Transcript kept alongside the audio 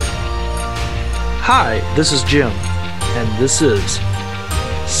Hi, this is Jim, and this is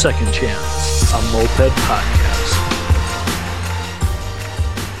Second Chance, a Moped Podcast.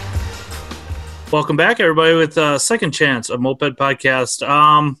 Welcome back, everybody, with Second Chance, a Moped Podcast.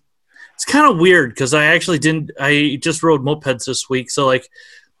 It's kind of weird because I just rode mopeds this week, so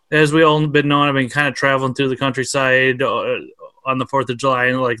as we all been knowing, I've been kind of traveling through the countryside on the 4th of July,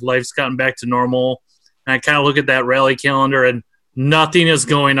 and life's gotten back to normal. And I kind of look at that rally calendar, and nothing is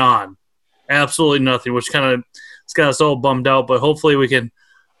going on. Absolutely nothing, which it's got us all bummed out. But hopefully we can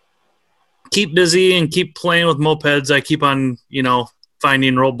keep busy and keep playing with mopeds. I keep on,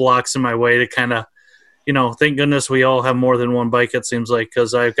 finding roadblocks in my way to kind of, thank goodness we all have more than one bike, it seems like,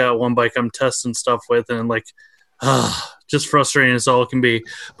 because I've got one bike I'm testing stuff with, and just frustrating as all it can be.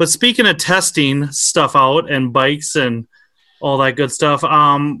 But speaking of testing stuff out and bikes and all that good stuff,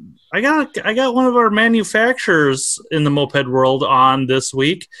 I got one of our manufacturers in the moped world on this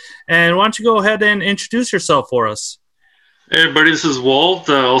week, and why don't you go ahead and introduce yourself for us? Hey everybody, this is Walt,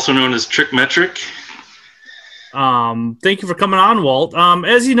 also known as Trick Metric. Thank you for coming on, Walt.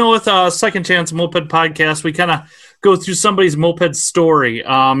 As you know, with Second Chance Moped Podcast, we kind of go through somebody's moped story.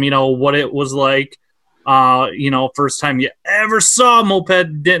 What it was like. First time you ever saw a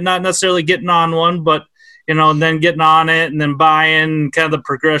moped, not necessarily getting on one, but and then getting on it and then buying, kind of the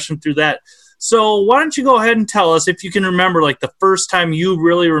progression through that. So why don't you go ahead and tell us if you can remember the first time you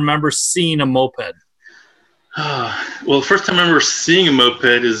really remember seeing a moped? Well, the first time I remember seeing a moped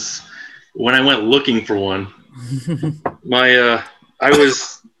is when I went looking for one. I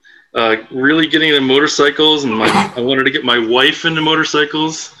was really getting into motorcycles, and I wanted to get my wife into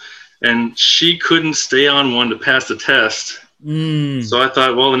motorcycles, and she couldn't stay on one to pass the test. So I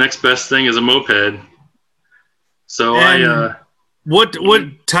thought, well, the next best thing is a moped. So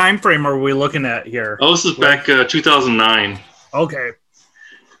what time frame are we looking at here? Oh, this is back 2009. Okay.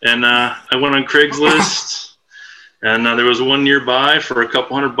 And I went on Craigslist, and there was one nearby for a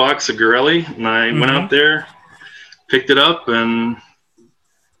couple $100, a Garelli, and I went out there, picked it up, and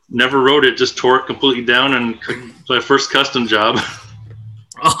never rode it. Just tore it completely down, and my first custom job.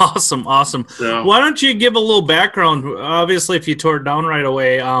 Awesome. So, why don't you give a little background? Obviously, if you tore it down right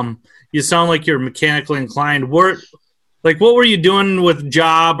away, you sound like you're mechanically inclined. What were you doing with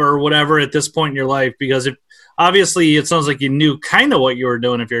job or whatever at this point in your life? Because obviously it sounds like you knew kind of what you were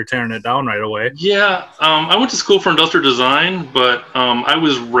doing if you're tearing it down right away. Yeah, I went to school for industrial design, but I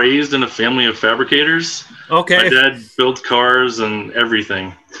was raised in a family of fabricators. Okay. My dad built cars and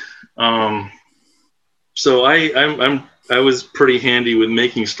everything. So I was pretty handy with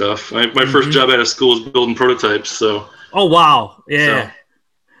making stuff. My first job out of school was building prototypes. So. Oh wow! Yeah. So.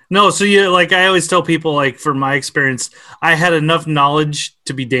 No, so you I always tell people, from my experience, I had enough knowledge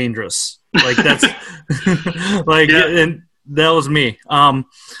to be dangerous. That's yeah. And that was me.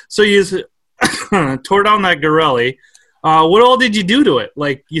 So you tore down that Garelli. What all did you do to it?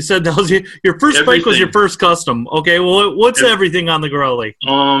 You said that was your first everything. bike was your first custom. Okay, well, what's everything on the Garelli?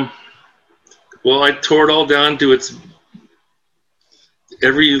 Well, I tore it all down to its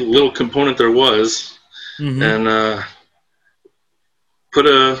every little component there was, and put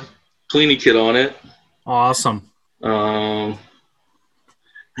a cleaning kit on it. Awesome. What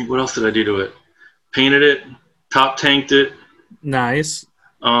else did I do to it? Painted it, top tanked it. Nice.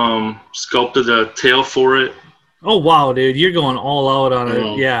 Sculpted a tail for it. Oh wow, dude, you're going all out on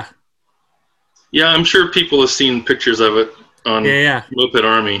it. Yeah. Yeah, I'm sure people have seen pictures of it on Moped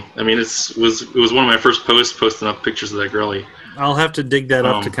Army. I mean, it was one of my first posts posting up pictures of that Garelli. I'll have to dig that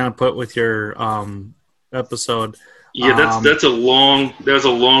up to kind of put with your episode. Yeah, that's a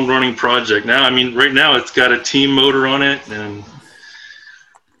long running project. Now, I mean, right now it's got a team motor on it and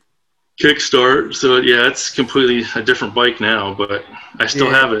kickstart. So yeah, it's completely a different bike now, but I still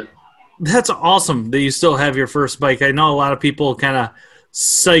have it. That's awesome that you still have your first bike. I know a lot of people kind of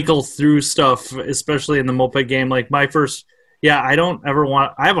cycle through stuff, especially in the moped game. My first, I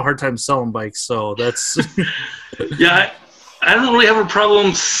have a hard time selling bikes, so that's yeah. I don't really have a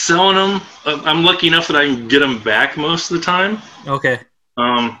problem selling them. I'm lucky enough that I can get them back most of the time. Okay.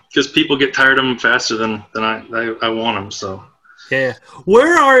 Because people get tired of them faster than I want them. So. Yeah.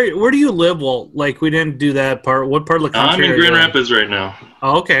 Where do you live, Walt? We didn't do that part. What part of the country? I'm in Grand Rapids right now.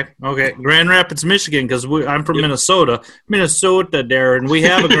 Oh, okay. Grand Rapids, Michigan, because I'm from Minnesota, there, and we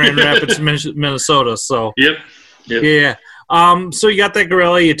have a Grand Rapids, Minnesota. So. Yep. Yeah. So you got that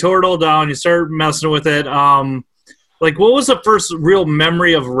Garelli, you tore it all down, you started messing with it. What was the first real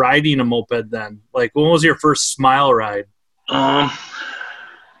memory of riding a moped then? When was your first smile ride? I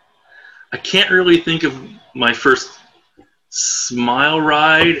can't really think of my first smile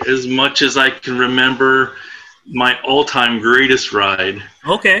ride as much as I can remember my all-time greatest ride.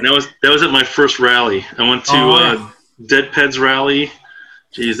 Okay. And that was at my first rally. I went to Dead Peds Rally.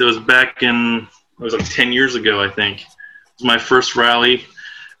 Geez, it was back in, it was like 10 years ago, I think. It was my first rally.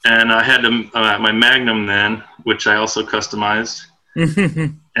 And I had my Magnum then, which I also customized.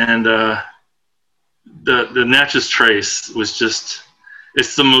 And the Natchez Trace was just,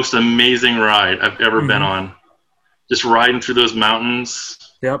 it's the most amazing ride I've ever been on. Just riding through those mountains.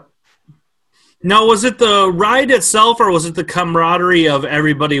 Yep. Now, was it the ride itself, or was it the camaraderie of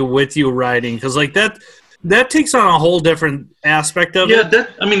everybody with you riding? Because like that takes on a whole different aspect of it. Yeah,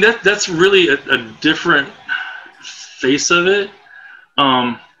 that's really a different face of it.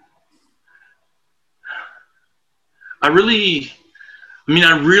 I really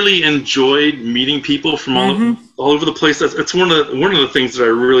enjoyed meeting people from all over the place. That's one of the things that I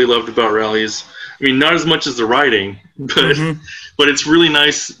really loved about rallies. I mean, not as much as the riding, but it's really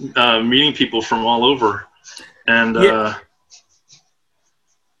nice meeting people from all over. And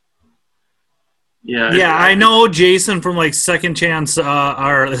I know Jason from like Second Chance,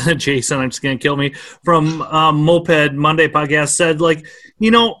 or Jason, I'm just gonna kill me, from Moped Monday podcast said, like,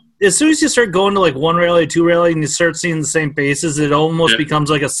 you know, as soon as you start going to like one rally, two rally, and you start seeing the same faces, it almost becomes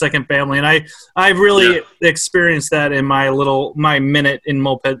like a second family. And I've really experienced that in my minute in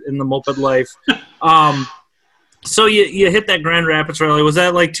the moped life. So you hit that Grand Rapids rally. Was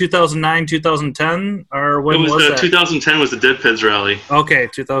that like 2009, 2010, or when was that? 2010 was the Dead Peds rally. Okay,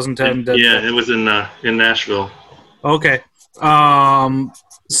 2010. It was in Nashville. Okay.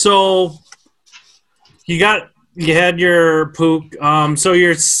 So you had your Puch. So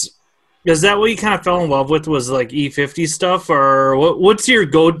is that what you kind of fell in love with, was like E50 stuff, or what's your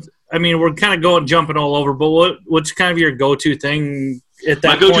go? I mean, we're kind of jumping all over, but what's kind of your go-to thing at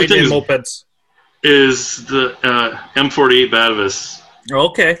that point in mopeds? Is the M48 Batavus.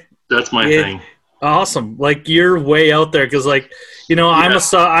 Okay. That's my thing. Awesome. Like, you're way out there, because like, you know, I'm a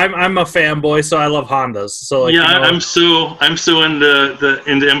fanboy, so I love Hondas. So like, I'm so into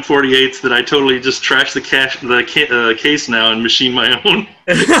M48s that I totally just trash the case now and machine my own.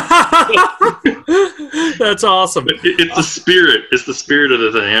 That's awesome. But it's the spirit. It's the spirit of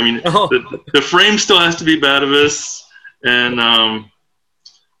the thing. I mean, the frame still has to be Batavus, and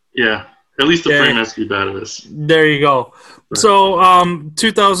at least the frame has to be Batavus. There you go. Right. So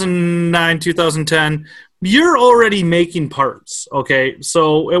 2009, 2010, you're already making parts, okay?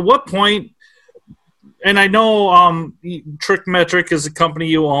 So at what point, and I know Trick Metric is a company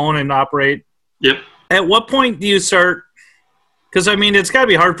you own and operate. Yep. At what point do you start, because I mean, it's got to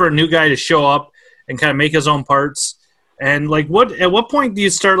be hard for a new guy to show up and kind of make his own parts. And like, at what point do you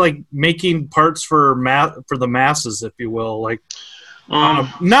start like making parts for the masses, if you will? Like,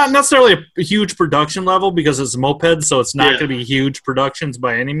 not necessarily a huge production level, because it's a moped, so it's not going to be huge productions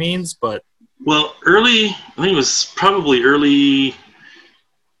by any means. But I think it was probably it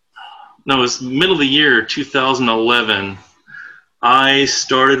was middle of the year 2011. I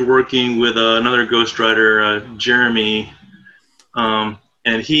started working with another ghostwriter, Jeremy, and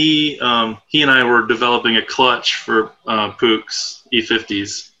he and I were developing a clutch for Puch's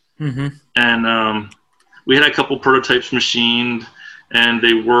E50s, and we had a couple prototypes machined. And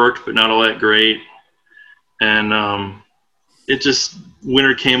they worked, but not all that great. And it just,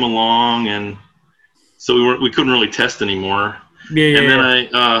 winter came along, and so we couldn't really test anymore. Then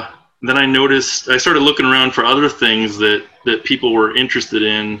I noticed, I started looking around for other things that people were interested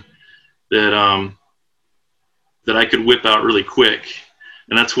in, that I could whip out really quick.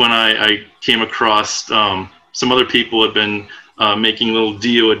 And that's when I came across some other people had been making little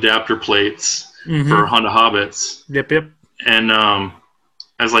Dio adapter plates for Honda Hobbits. Yep. And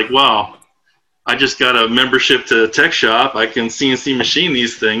I was like, wow, I just got a membership to Tech Shop. I can CNC machine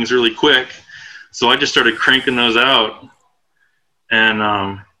these things really quick. So I just started cranking those out. And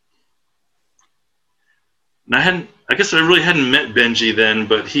I guess I really hadn't met Benji then,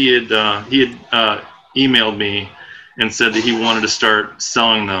 but he had emailed me and said that he wanted to start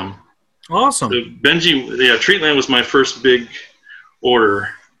selling them. Awesome. So Benji, Treatland was my first big order.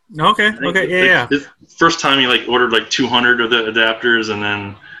 Okay. His first time he like ordered like 200 of the adapters, and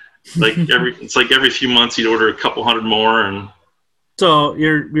then like every few months he'd order a couple hundred more. And so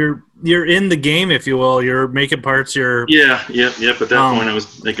you're in the game, if you will. You're making parts. Yep. At that point, I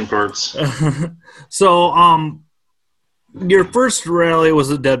was making parts. So your first rally was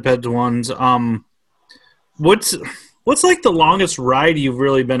the Dead Peds ones. What's like the longest ride you've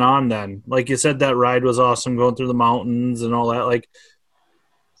really been on then? Like you said, that ride was awesome, going through the mountains and all that. Like,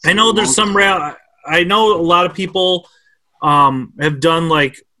 I know there's some I know a lot of people have done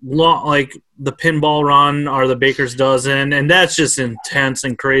like the pinball run or the Baker's Dozen, and that's just intense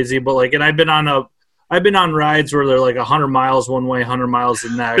and crazy. But like, and I've been on I've been on rides where they're like 100 miles one way, 100 miles the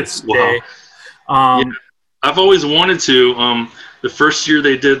next Wow. day. Yeah. I've always wanted to. The first year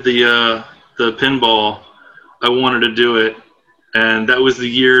they did the pinball, I wanted to do it, and that was the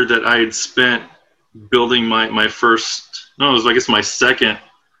year that I had spent building my first. No, it was I guess my second,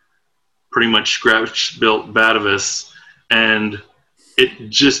 pretty much scratch built Batavis, and it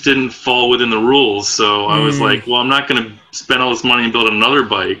just didn't fall within the rules. So I was like, well, I'm not going to spend all this money and build another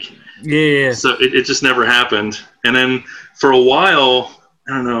bike. Yeah. So it just never happened. And then for a while,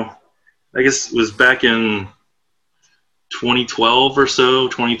 I don't know, I guess it was back in 2012 or so,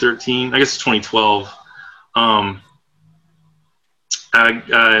 2013. I guess 2012.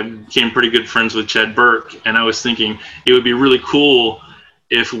 I became pretty good friends with Chad Burke, and I was thinking it would be really cool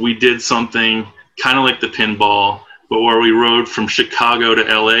if we did something kind of like the pinball, but where we rode from Chicago to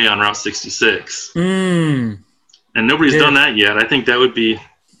LA on Route 66. And nobody's done that yet. I think that would be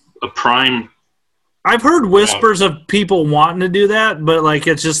a prime. I've heard whispers of people wanting to do that, but like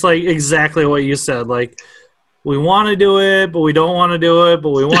it's just like exactly what you said. Like we want to do it, but we don't want to do it, but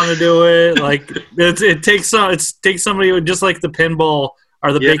we want to do it. Like it takes somebody who, just like the pinball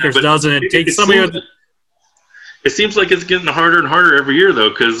or the Baker's dozen. It takes somebody. It seems like it's getting harder and harder every year, though,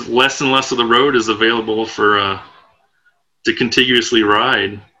 because less and less of the road is available for to contiguously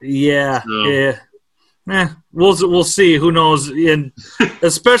ride. Yeah, so. We'll see. Who knows? And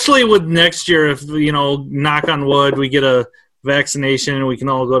especially with next year, if knock on wood, we get a vaccination and we can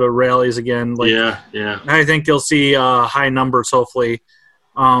all go to rallies again. Like, yeah. I think you'll see high numbers, hopefully.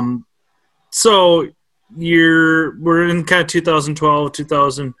 So we're in kind of 2012,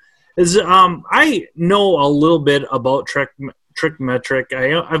 2000. I know a little bit about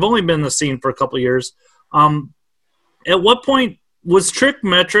Trickmetric. I've only been in the scene for a couple of years. At what point was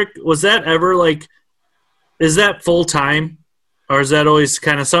Trickmetric? Was that ever like? Is that full time, or is that always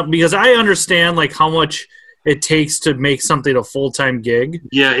kind of something? Because I understand like how much it takes to make something a full time gig.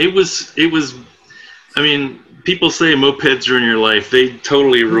 Yeah, it was. I mean, people say mopeds ruin your life. They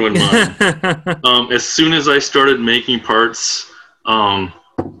totally ruined mine. As soon as I started making parts, my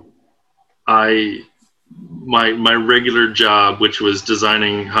regular job, which was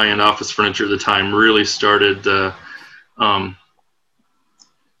designing high-end office furniture at the time, really started.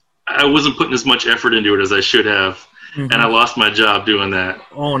 I wasn't putting as much effort into it as I should have, and I lost my job doing that.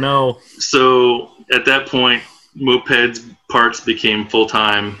 Oh no! So at that point, mopeds parts became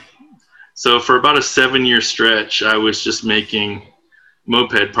full-time. So for about a 7-year stretch, I was just making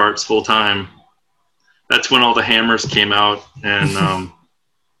moped parts full-time. That's when all the hammers came out, and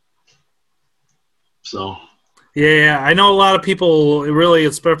so. Yeah, I know a lot of people really,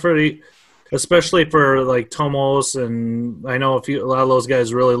 especially for like Tomos, and I know a lot of those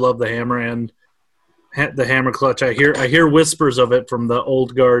guys really love the hammer and the hammer clutch. I hear whispers of it from the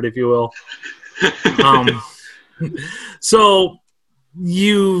old guard, if you will. So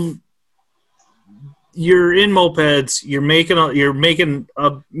you're in mopeds, you're making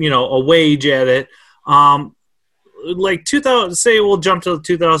a wage at it. Like 2000, say we'll jump to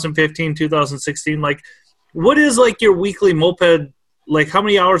 2015, 2016. Like, what is like your weekly moped? Like, how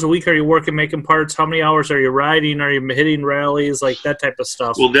many hours a week are you working making parts? How many hours are you riding? Are you hitting rallies? Like that type of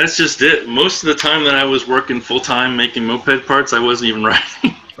stuff. Well, that's just it. Most of the time that I was working full time making moped parts, I wasn't even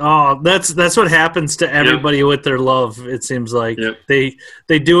riding. Oh, that's what happens to everybody with their love. It seems like they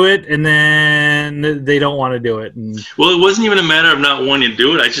do it and then they don't want to do it. And well, it wasn't even a matter of not wanting to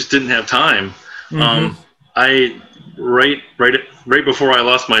do it. I just didn't have time. I right before I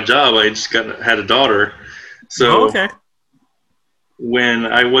lost my job, I just had a daughter. So when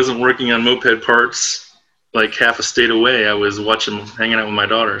I wasn't working on moped parts, like half a state away, I was hanging out with my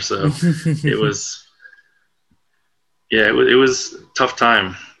daughter. So it was, it was a tough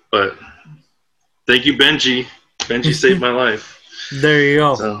time. But thank you, Benji. Benji saved my life. There you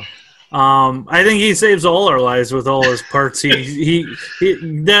go. So. I think he saves all our lives with all his parts. He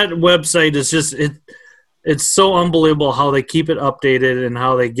that website is just it's so unbelievable how they keep it updated and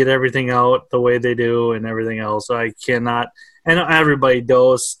how they get everything out the way they do and everything else. I cannot. And everybody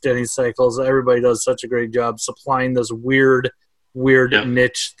does Denny Cycles. Everybody does such a great job supplying this weird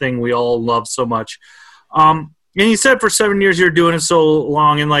niche thing we all love so much. And you said for 7 years you're doing it so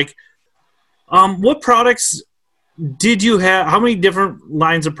long. And like, what products did you have? How many different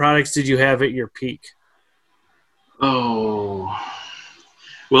lines of products did you have at your peak? Oh,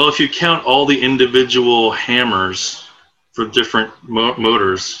 well, if you count all the individual hammers for different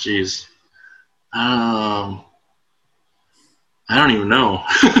motors, geez. I don't even know.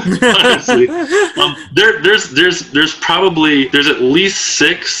 Honestly, there's at least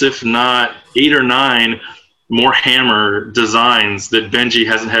 6, if not 8 or 9, more hammer designs that Benji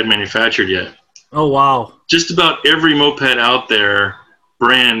hasn't had manufactured yet. Oh, wow. Just about every moped out there,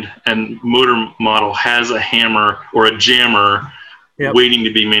 brand and motor model, has a hammer or a jammer waiting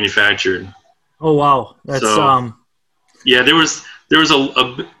to be manufactured. Oh, wow. That's yeah, there was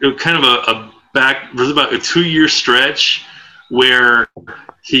a kind of a back. There was about a 2-year stretch where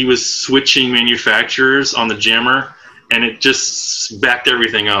he was switching manufacturers on the jammer, and it just backed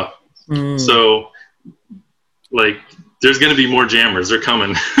everything up. So, like, there's going to be more jammers. They're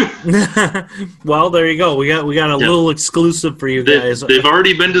coming. Well, there you go. We got a little exclusive for you guys. They've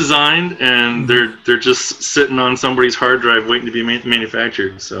already been designed, and they're just sitting on somebody's hard drive waiting to be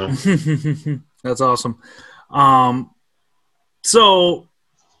manufactured. So that's awesome. So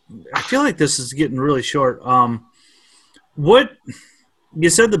I feel like this is getting really short. What you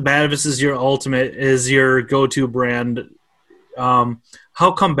said, the Batavus is your ultimate, is your go-to brand.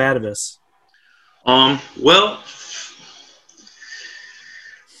 How come Batavus? Well,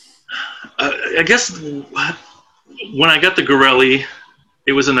 I guess when I got the Gorelli,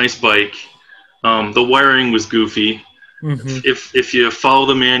 it was a nice bike. The wiring was goofy. If you follow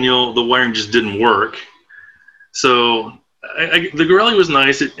the manual, the wiring just didn't work. So the Gorelli was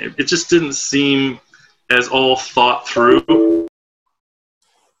nice. It just didn't seem as all thought through.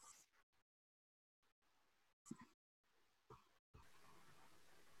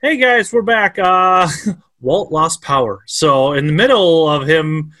 Hey guys, we're back. Walt lost power. So in the middle of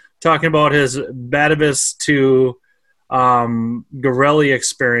him talking about his Batavus to Gorelli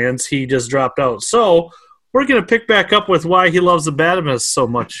experience, he just dropped out. So we're going to pick back up with why he loves the Batavus so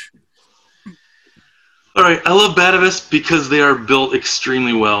much. All right, I love Batavus because they are built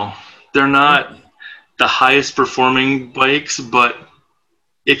extremely well. They're not the highest performing bikes, but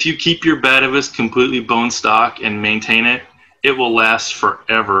if you keep your Batavus completely bone stock and maintain it, it will last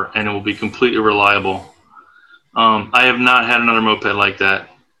forever and it will be completely reliable. I have not had another moped like that.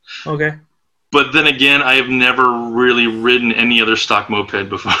 Okay. But then again, I have never really ridden any other stock moped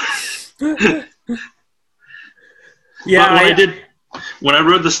before. Yeah, when I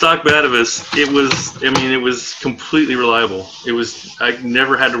rode the stock Batavus, it was completely reliable. I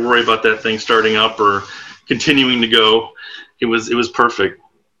never had to worry about that thing starting up or continuing to go. It was perfect.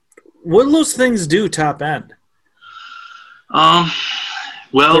 What do those things do top end?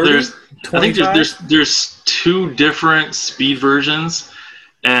 Well, 30? I think there's 2 different speed versions,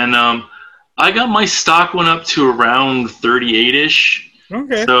 and I got my stock one up to around 38-ish.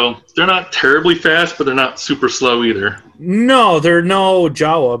 Okay. So they're not terribly fast, but they're not super slow either. No, they're no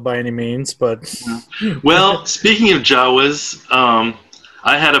Jawa by any means, but... Well, speaking of Jawas,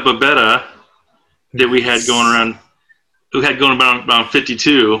 I had a Babetta that we had going around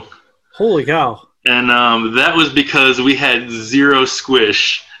 52. Holy cow. And that was because we had 0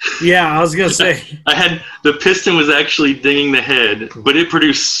 squish. Yeah, I was going to say. The piston was actually dinging the head, but it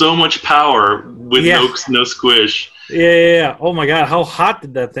produced so much power with no squish. Yeah. Oh my God, how hot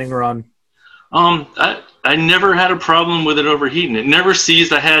did that thing run? I never had a problem with it overheating. It never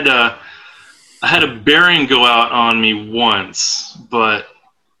seized. I had a bearing go out on me once, but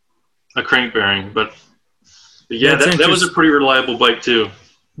a crank bearing. But yeah, that was a pretty reliable bike too.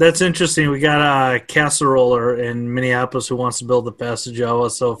 That's interesting. We got a casseroller in Minneapolis who wants to build the fastest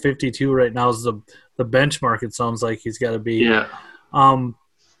Jawa. So 52 right now is the benchmark. It sounds like he's got to be. Yeah.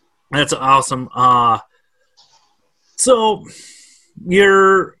 That's awesome. So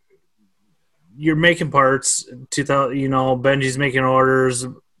you're making parts. Benji's making orders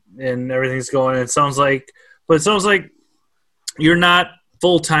and everything's going. It sounds like you're not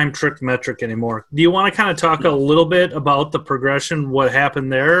full-time Trick Metric anymore. Do you want to kind of talk a little bit about the progression, what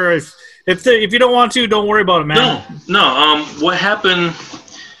happened there? If you don't want to, don't worry about it, man. No. What happened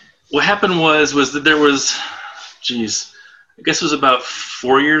was that there was, I guess it was about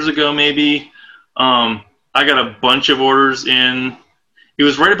 4 years ago maybe. I got a bunch of orders in. It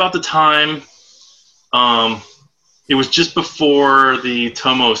was right about the time. It was just before the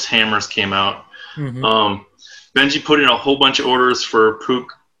Tomos hammers came out. Mm-hmm. Benji put in a whole bunch of orders for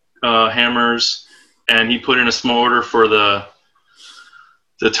Pook hammers, and he put in a small order for the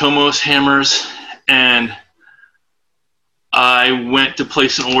Tomos hammers, and I went to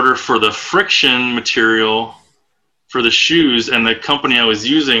place an order for the friction material for the shoes, and the company I was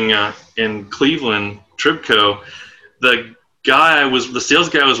using in Cleveland, Tribco, the sales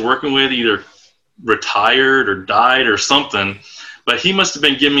guy I was working with either retired or died or something, but he must have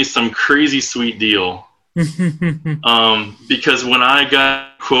been giving me some crazy sweet deal. Because when I got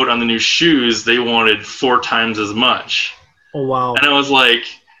a quote on the new shoes, they wanted 4 times as much. Oh wow. And I was like,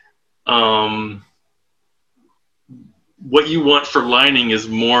 what you want for lining is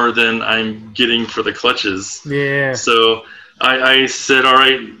more than I'm getting for the clutches. Yeah. So I said, all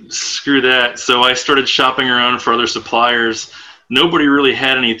right, screw that. So I started shopping around for other suppliers. Nobody really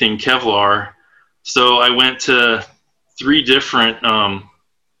had anything Kevlar. So I went to 3 different,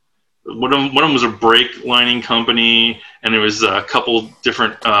 one of them was a brake lining company, and there was a couple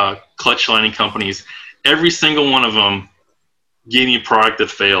different clutch lining companies. Every single one of them gave me a product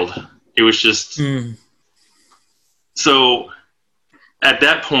that failed. It was just... So at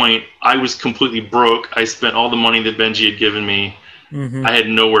that point, I was completely broke. I spent all the money that Benji had given me. I had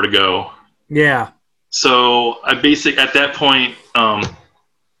nowhere to go. Yeah. So at that point,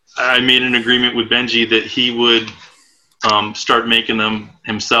 I made an agreement with Benji that he would start making them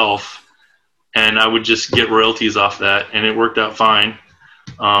himself, and I would just get royalties off that, and it worked out fine.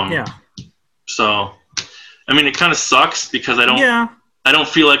 So, I mean, it kind of sucks because I don't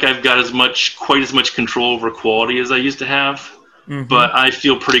feel like I've got quite as much control over quality as I used to have. But I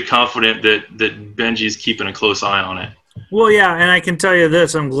feel pretty confident that Benji's keeping a close eye on it. Well, yeah, and I can tell you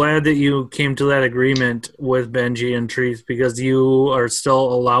this. I'm glad that you came to that agreement with Benji and Trees, because you are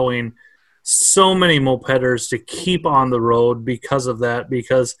still allowing so many mopeders to keep on the road because of that.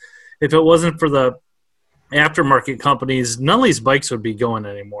 Because if it wasn't for the aftermarket companies, none of these bikes would be going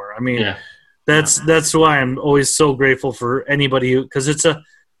anymore. I mean, that's why I'm always so grateful for anybody who, because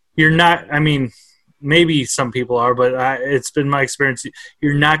you're not, I mean, maybe some people are, but it's been my experience.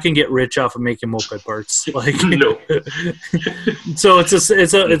 You're not gonna get rich off of making moped parts, like no. So it's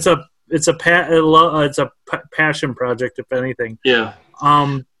a passion project, if anything. Yeah.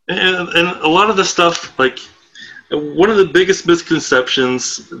 And a lot of the stuff, like one of the biggest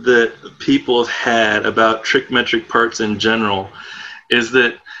misconceptions that people have had about Trickmetric parts in general is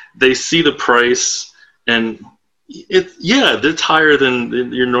that they see the price and it's higher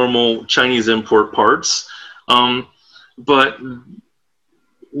than your normal Chinese import parts, but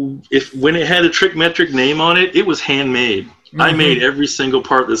when it had a Trickmetric name on it, it was handmade. I made every single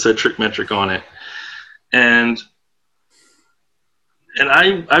part that said Trickmetric on it, and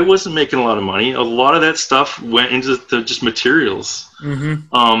I wasn't making a lot of money. A lot of that stuff went into just materials,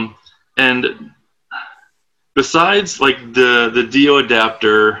 and besides like the Dio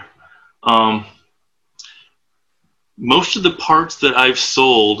adapter. Most of the parts that I've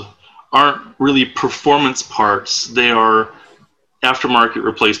sold aren't really performance parts. They are aftermarket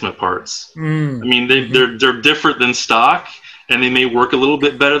replacement parts. I mean, they're different than stock, and they may work a little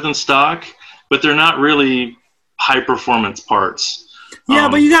bit better than stock, but they're not really high-performance parts. Yeah,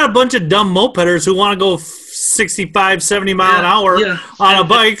 but you got a bunch of dumb mopeders who want to go 65, 70 mile an hour on a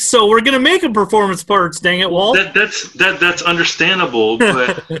bike, so we're going to make a performance parts, dang it, Walt. That's understandable,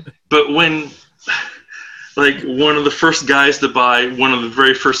 but when... Like, one of the first guys to buy one of the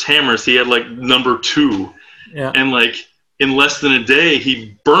very first hammers, he had, like, number 2. Yeah. And, like, in less than a day,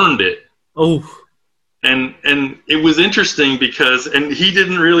 he burned it. Oh. And it was interesting because, and he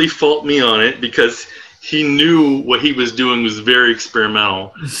didn't really fault me on it because he knew what he was doing was very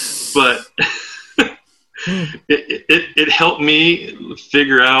experimental. But it helped me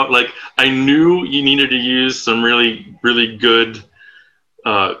figure out, like, I knew you needed to use some really, really good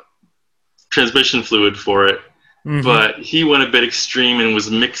transmission fluid for it, but he went a bit extreme and was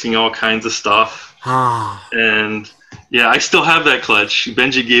mixing all kinds of stuff. And yeah, I still have that clutch.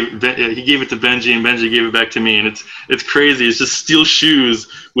 Benji gave it to Benji, and Benji gave it back to me, and it's crazy. It's just steel shoes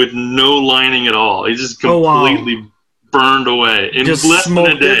with no lining at all. He just completely burned away in less than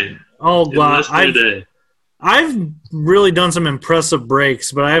a day. Oh wow! I've really done some impressive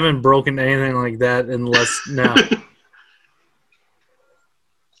breaks, but I haven't broken anything like that in less now.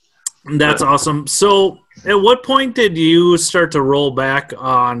 That's awesome. So, at what point did you start to roll back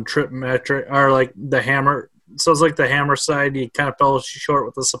on Trickmetric, or like the hammer? So it's like the hammer side. You kind of fell short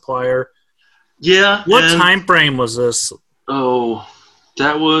with the supplier. Yeah. What time frame was this? Oh, I think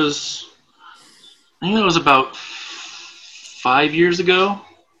that was about 5 years ago.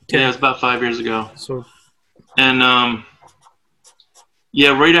 Okay. Yeah, it was about 5 years ago. So, and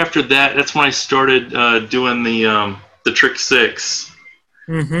yeah, right after that, that's when I started doing the Trick 6.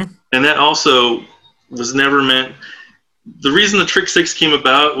 And that also was never meant. The reason the Trick 6 came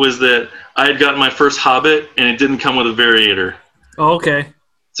about was that I had gotten my first Hobbit, and it didn't come with a variator. Oh, okay.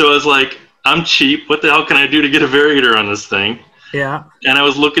 So I was like, I'm cheap. What the hell can I do to get a variator on this thing? Yeah. And I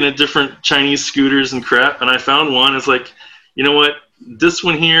was looking at different Chinese scooters and crap, and I found one. It's like, you know what? This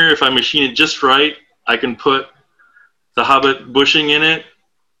one here, if I machine it just right, I can put the Hobbit bushing in it,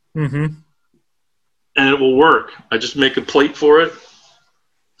 and it will work. I just make a plate for it.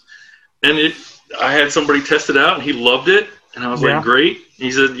 And I had somebody test it out, and he loved it, and I was like, "Great!" And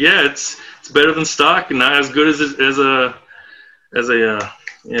he said, "Yeah, it's better than stock, and not as good as a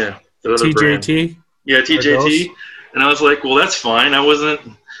TJT. Yeah, TJT. And I was like, well, that's fine. I wasn't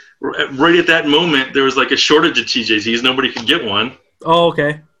right at that moment. There was like a shortage of TJTs. Nobody could get one. Oh,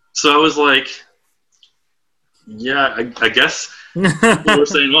 okay. So I was like, yeah, I guess people were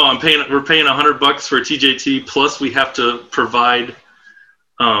saying, well, we're paying $100 for a TJT, plus we have to provide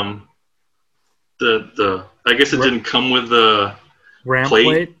the I guess it didn't come with the ramp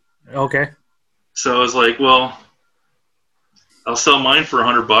plate. Okay. So I was like, well, I'll sell mine for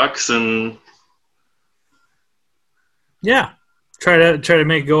 $100 and yeah, try to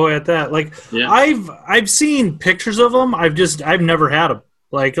make go at that. Like I've seen pictures of them. I've never had them.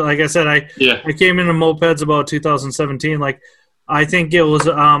 Like I said, I came into mopeds about 2017. Like I think it was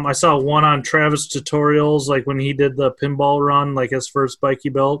I saw one on Travis Tutorials, like when he did the pinball run, like his first bike he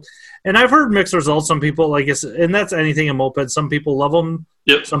built. And I've heard mixed results. Some people like it, and that's anything in mopeds. Some people love them.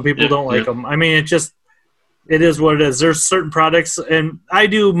 Yep. Some people don't like them. I mean, it is what it is. There's certain products, and I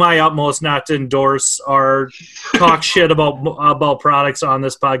do my utmost not to endorse or talk shit about products on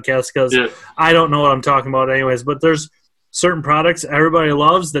this podcast because I don't know what I'm talking about anyways. But there's certain products everybody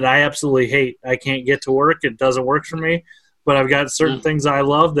loves that I absolutely hate. I can't get to work. It doesn't work for me. But I've got certain things I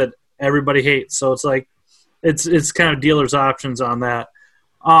love that everybody hates. So it's like it's kind of dealer's options on that.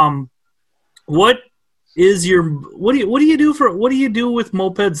 What do you do with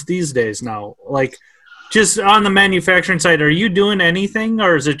mopeds these days now? Like just on the manufacturing side, are you doing anything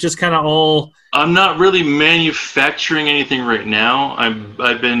or is it just kind of all? I'm not really manufacturing anything right now.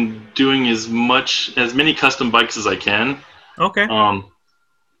 I've been doing as many custom bikes as I can. Okay.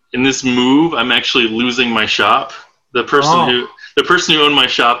 In this move, I'm actually losing my shop. The person who owned my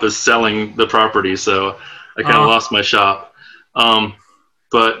shop is selling the property, so I kind of lost my shop.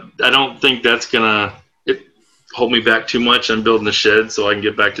 But I don't think that's gonna hold me back too much. I'm building a shed so I can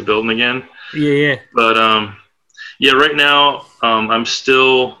get back to building again. Yeah. But right now I'm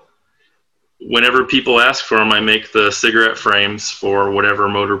still. Whenever people ask for them, I make the cigarette frames for whatever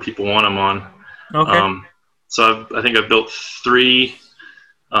motor people want them on. Okay. So I think I've built 3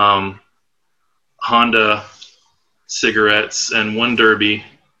 Honda cigarettes and 1 Derby.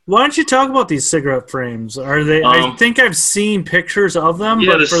 Why don't you talk about these cigarette frames? Are they? I think I've seen pictures of them.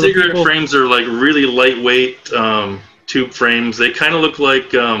 Yeah, the cigarette frames are like really lightweight tube frames. They kind of look like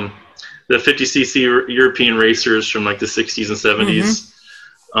the 50cc European racers from like the 60s and 70s.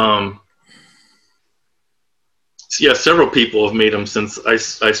 Mm-hmm. Several people have made them since I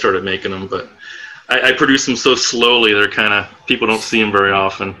started making them, but I produce them so slowly. They're kind of people don't see them very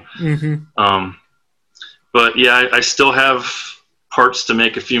often. Mm-hmm. But yeah, I still have parts to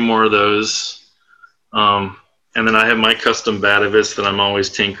make a few more of those. And then I have my custom Batavis that I'm always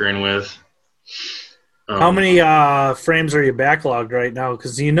tinkering with. How many frames are you backlogged right now?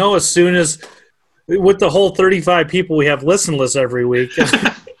 Because as soon as with the whole 35 people we have listen to us every week,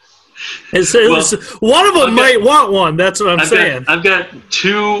 one of them might want one. That's what I'm saying. I've got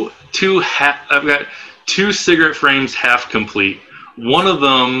two cigarette frames half complete. One of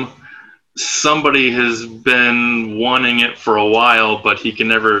them, somebody has been wanting it for a while, but he can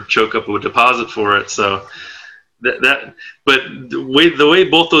never choke up a deposit for it. So but the way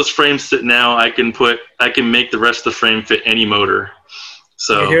both those frames sit now, I can make the rest of the frame fit any motor.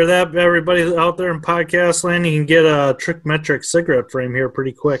 So you hear that, everybody out there in podcast land? You can get a Trickmetric cigarette frame here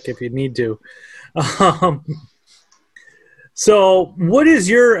pretty quick if you need to. So what is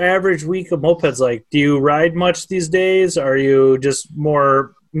your average week of mopeds like? Do you ride much these days? Are you just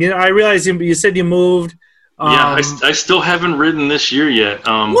more... I realize you said you moved. I still haven't ridden this year yet.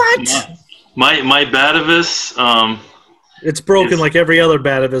 What? My Batavis... it's broken like every other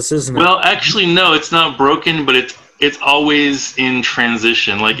Batavis, isn't it? Well, actually, no, it's not broken, but it's always in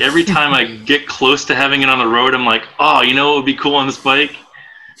transition. Like every time I get close to having it on the road, I'm like, what would be cool on this bike?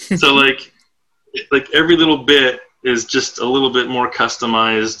 So like every little bit is just a little bit more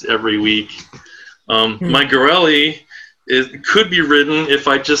customized every week. My Gorelli could be ridden if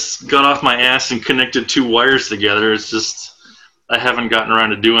I just got off my ass and connected 2 wires together. It's just I haven't gotten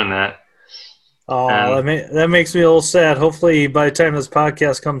around to doing that. Oh, that makes me a little sad. Hopefully, by the time this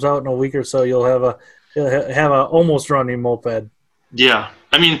podcast comes out in a week or so, you'll have a almost running moped. Yeah,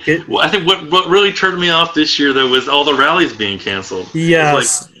 I mean, I think what really turned me off this year though was all the rallies being canceled.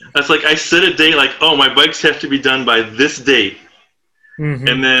 Yes, that's like I set a date like, my bikes have to be done by this date,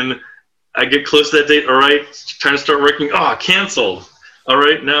 and then I get close to that date. All right, trying to start working. Canceled. All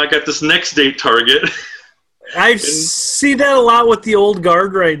right, now I got this next date target. I see that a lot with the old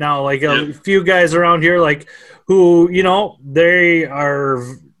guard right now. Like a few guys around here, like who they are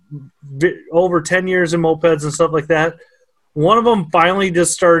over 10 years in mopeds and stuff like that. One of them finally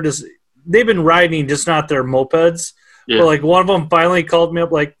just started. They've been riding, just not their mopeds. Yeah. But like one of them finally called me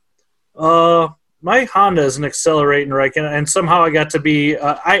up, like, my Honda isn't accelerating right, and somehow I got to be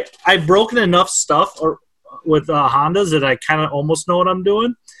I've broken enough stuff with Hondas that I kind of almost know what I'm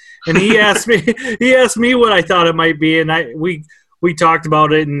doing. And he asked me what I thought it might be, and we talked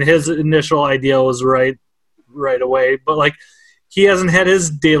about it, and his initial idea was right away, but like he hasn't had his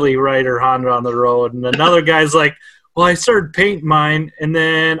daily rider Honda on the road, and another guy's like, well, I started painting mine, and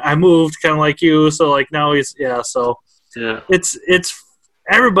then I moved, kind of like you, so like now it's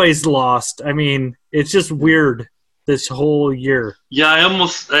everybody's lost. I mean, it's just weird this whole year. Yeah, I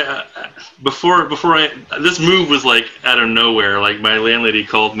almost before this move was like out of nowhere. Like my landlady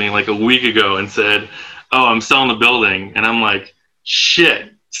called me like a week ago and said, "Oh, I'm selling the building," and I'm like,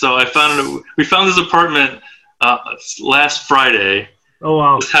 "Shit!" So we found this apartment last Friday. Oh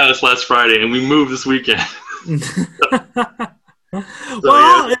wow! This house last Friday, and we moved this weekend. It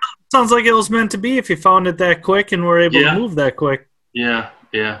sounds like it was meant to be if you found it that quick and were able to move that quick. Yeah.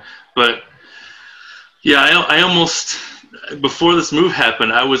 But yeah, I almost, before this move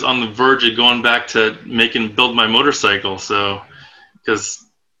happened, I was on the verge of going back to build my motorcycle. So, because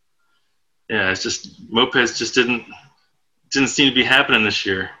it's just mopeds just didn't seem to be happening this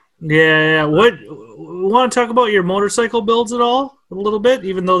year. Yeah. What want to talk about your motorcycle builds at all? A little bit,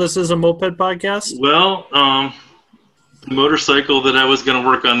 even though this is a moped podcast? Well, the motorcycle that I was going to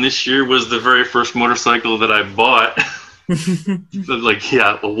work on this year was the very first motorcycle that I bought.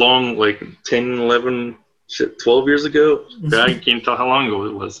 A long, 10, 11, 12 years ago. I can't tell how long ago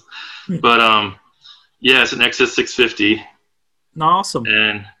it was. But, it's an XS650. Awesome.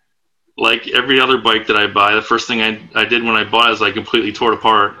 And like every other bike that I buy, the first thing I did when I bought it is I completely tore it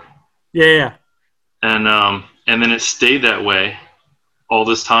apart. Yeah. And then it stayed that way all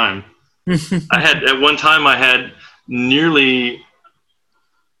this time. At one time I had nearly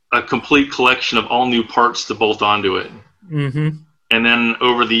a complete collection of all new parts to bolt onto it. Mm-hmm. And then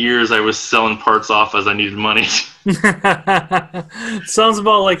over the years I was selling parts off as I needed money. Sounds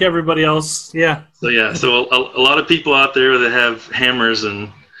about like everybody else. Yeah. So a lot of people out there that have hammers, and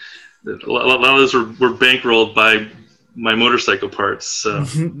a lot of those were bankrolled by my motorcycle parts. So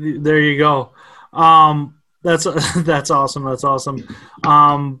there you go. That's awesome. That's awesome.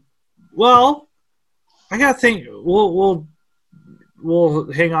 Well, I gotta think. We'll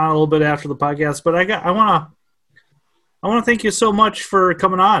hang on a little bit after the podcast, but I want to thank you so much for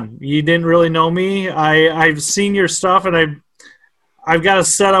coming on. You didn't really know me. I've seen your stuff, and I've got a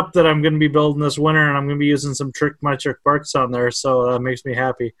setup that I'm going to be building this winter, and I'm going to be using some Trickmetric parts on there, so that makes me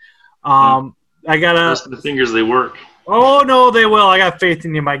happy. I got the fingers, they work. Oh no, they will. I got faith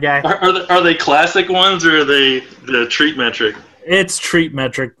in you, my guy. Are they classic ones, or are they the Treatmetric? It's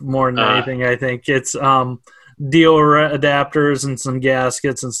Treatmetric more than anything. I think it's Dio adapters and some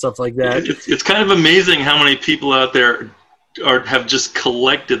gaskets and stuff like that. It's kind of amazing how many people out there have just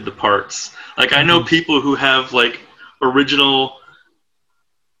collected the parts. Like I know people who have like original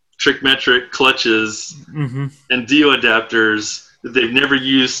Trickmetric clutches and Dio adapters that they've never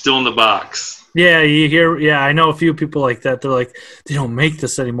used, still in the box. Yeah, you hear. Yeah, I know a few people like that. They're like, they don't make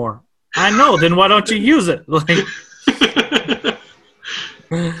this anymore. I know. Then why don't you use it? Like,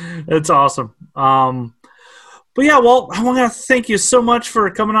 it's awesome. But yeah, well, I want to thank you so much for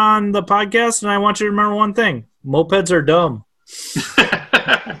coming on the podcast, and I want you to remember one thing: mopeds are dumb.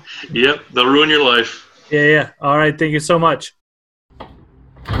 Yep, they'll ruin your life. Yeah. All right, thank you so much.